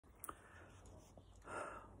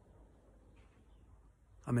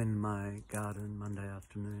I'm in my garden Monday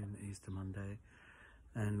afternoon, Easter Monday,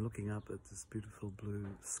 and looking up at this beautiful blue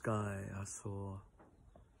sky, I saw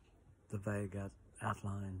the vague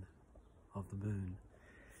outline of the moon.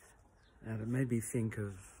 And it made me think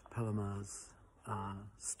of Palomar's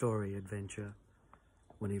story adventure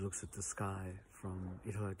when he looks at the sky from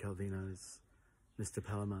Italo Calvino's Mr.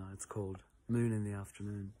 Palomar. It's called Moon in the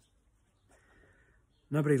Afternoon.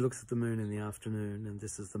 Nobody looks at the moon in the afternoon, and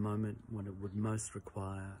this is the moment when it would most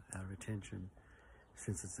require our attention,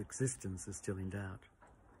 since its existence is still in doubt.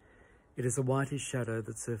 It is a whitish shadow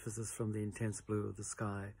that surfaces from the intense blue of the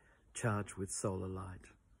sky, charged with solar light.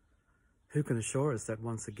 Who can assure us that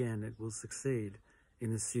once again it will succeed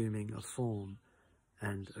in assuming a form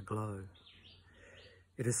and a glow?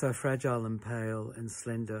 It is so fragile and pale and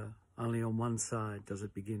slender, only on one side does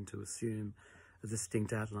it begin to assume a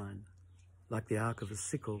distinct outline, like the arc of a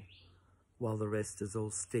sickle, while the rest is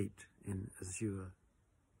all steeped in azure.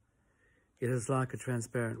 It is like a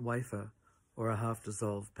transparent wafer or a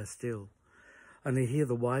half-dissolved pastille, only here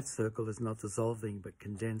the white circle is not dissolving but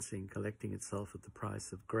condensing, collecting itself at the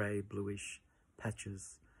price of grey, bluish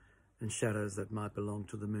patches and shadows that might belong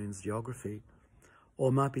to the moon's geography,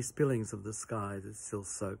 or might be spillings of the sky that still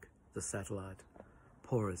soak the satellite,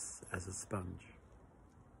 porous as a sponge.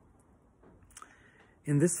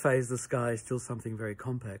 In this phase, the sky is still something very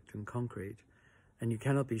compact and concrete, and you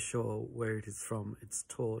cannot be sure where it is from its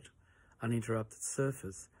taut, uninterrupted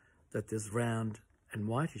surface that this round and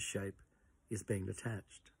whitish shape is being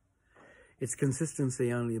detached. Its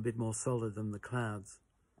consistency only a bit more solid than the clouds,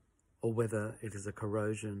 or whether it is a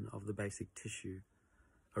corrosion of the basic tissue,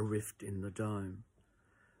 a rift in the dome,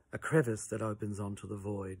 a crevice that opens onto the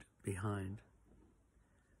void behind.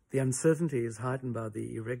 The uncertainty is heightened by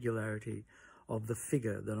the irregularity of the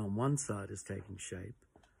figure that on one side is taking shape,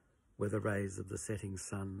 where the rays of the setting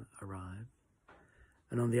sun arrive,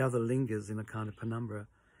 and on the other lingers in a kind of penumbra.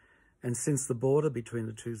 And since the border between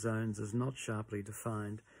the two zones is not sharply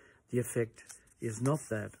defined, the effect is not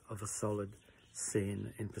that of a solid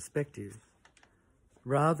scene in perspective,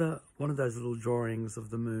 rather one of those little drawings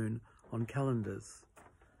of the moon on calendars,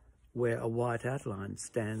 where a white outline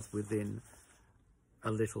stands within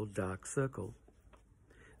a little dark circle.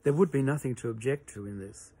 There would be nothing to object to in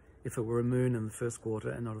this if it were a moon in the first quarter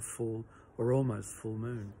and not a full or almost full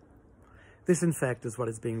moon. This, in fact, is what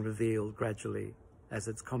is being revealed gradually as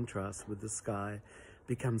its contrast with the sky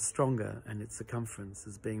becomes stronger and its circumference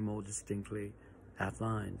is being more distinctly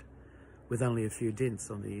outlined, with only a few dints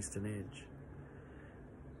on the eastern edge.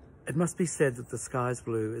 It must be said that the sky's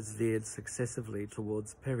blue is veered successively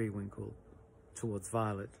towards periwinkle, towards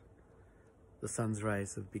violet. The sun's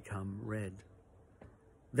rays have become red,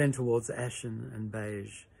 then towards ashen and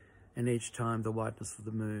beige, and each time the whiteness of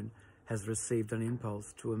the moon has received an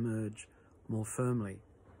impulse to emerge more firmly,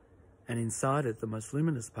 and inside it the most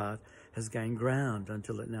luminous part has gained ground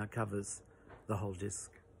until it now covers the whole disk.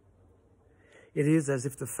 It is as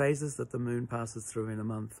if the phases that the moon passes through in a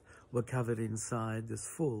month were covered inside this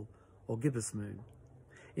full or gibbous moon,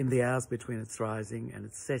 in the hours between its rising and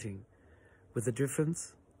its setting, with the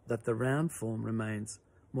difference that the round form remains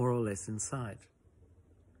more or less in sight.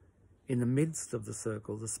 In the midst of the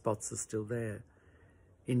circle, the spots are still there.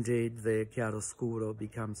 Indeed, their chiaroscuro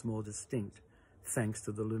becomes more distinct, thanks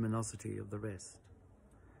to the luminosity of the rest.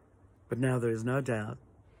 But now there is no doubt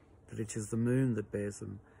that it is the moon that bears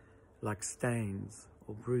them like stains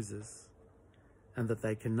or bruises, and that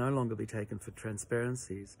they can no longer be taken for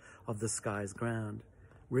transparencies of the sky's ground,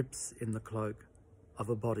 rips in the cloak of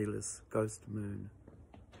a bodiless ghost moon.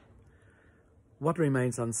 What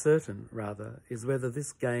remains uncertain, rather, is whether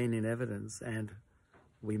this gain in evidence and,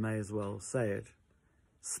 we may as well say it,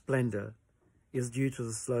 splendour, is due to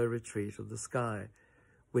the slow retreat of the sky,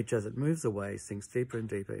 which as it moves away sinks deeper and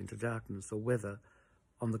deeper into darkness, or whether,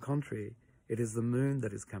 on the contrary, it is the moon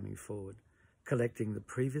that is coming forward, collecting the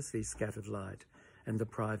previously scattered light and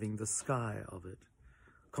depriving the sky of it,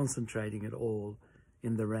 concentrating it all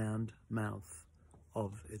in the round mouth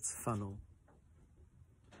of its funnel.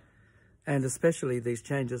 And especially these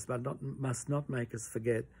changes must not make us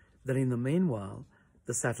forget that in the meanwhile,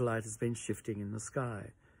 the satellite has been shifting in the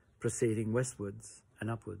sky, proceeding westwards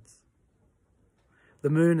and upwards.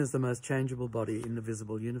 The moon is the most changeable body in the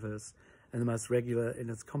visible universe and the most regular in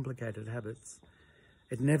its complicated habits.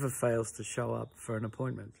 It never fails to show up for an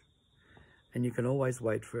appointment, and you can always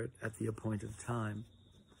wait for it at the appointed time.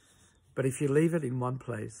 But if you leave it in one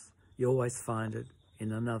place, you always find it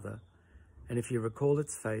in another. And if you recall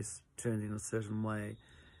its face turned in a certain way,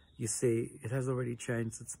 you see it has already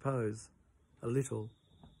changed its pose, a little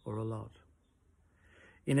or a lot.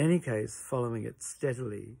 In any case, following it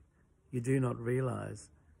steadily, you do not realize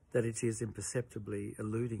that it is imperceptibly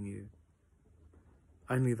eluding you.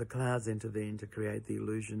 Only the clouds intervene to create the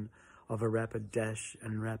illusion of a rapid dash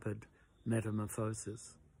and rapid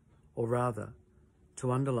metamorphosis, or rather,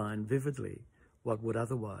 to underline vividly what would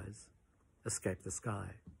otherwise escape the sky.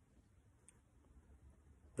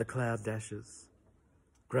 The cloud dashes.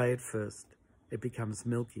 Grey at first, it becomes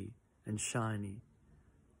milky and shiny.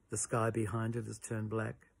 The sky behind it has turned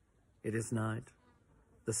black. It is night.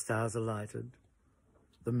 The stars are lighted.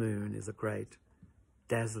 The moon is a great,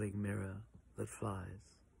 dazzling mirror that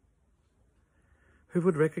flies. Who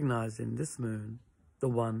would recognize in this moon the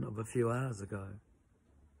one of a few hours ago?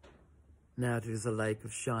 Now it is a lake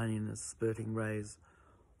of shininess, spurting rays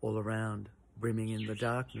all around, brimming in the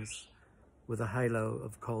darkness with a halo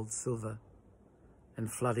of cold silver,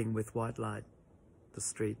 and flooding with white light the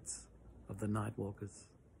streets of the night walkers.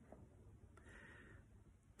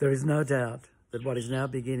 There is no doubt that what is now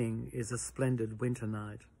beginning is a splendid winter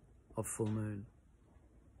night of full moon.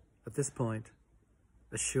 At this point,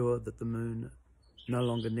 assured that the moon no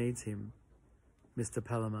longer needs him, Mr.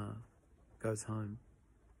 Palomar goes home.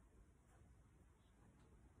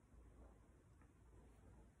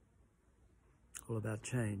 All about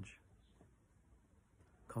change,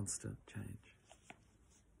 constant change.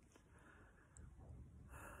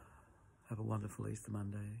 Have a wonderful Easter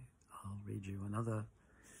Monday. I'll read you another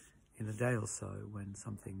in a day or so when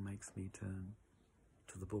something makes me turn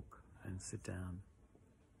to the book and sit down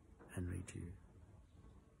and read to you.